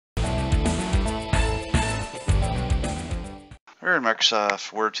We're in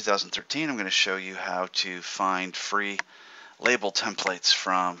Microsoft Word 2013. I'm going to show you how to find free label templates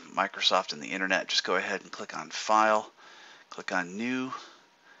from Microsoft and the internet. Just go ahead and click on File, click on New,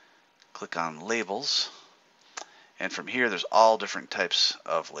 click on Labels, and from here there's all different types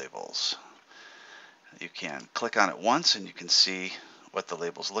of labels. You can click on it once and you can see what the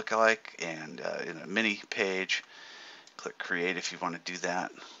labels look like, and in a mini page, click Create if you want to do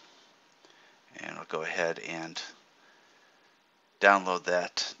that, and I'll go ahead and download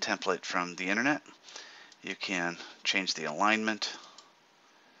that template from the internet. You can change the alignment,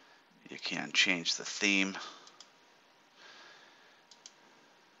 you can change the theme,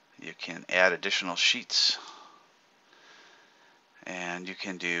 you can add additional sheets, and you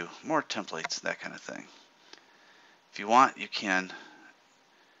can do more templates, that kind of thing. If you want, you can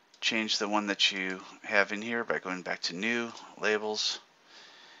change the one that you have in here by going back to New, Labels,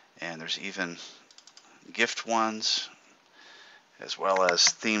 and there's even gift ones, as well as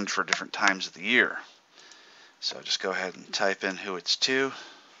themed for different times of the year. So just go ahead and type in who it's to,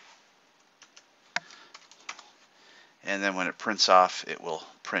 and then when it prints off, it will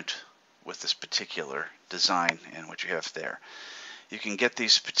print with this particular design and what you have there. You can get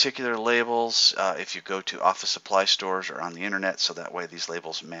these particular labels if you go to office supply stores or on the internet, so that way these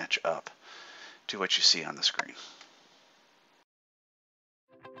labels match up to what you see on the screen.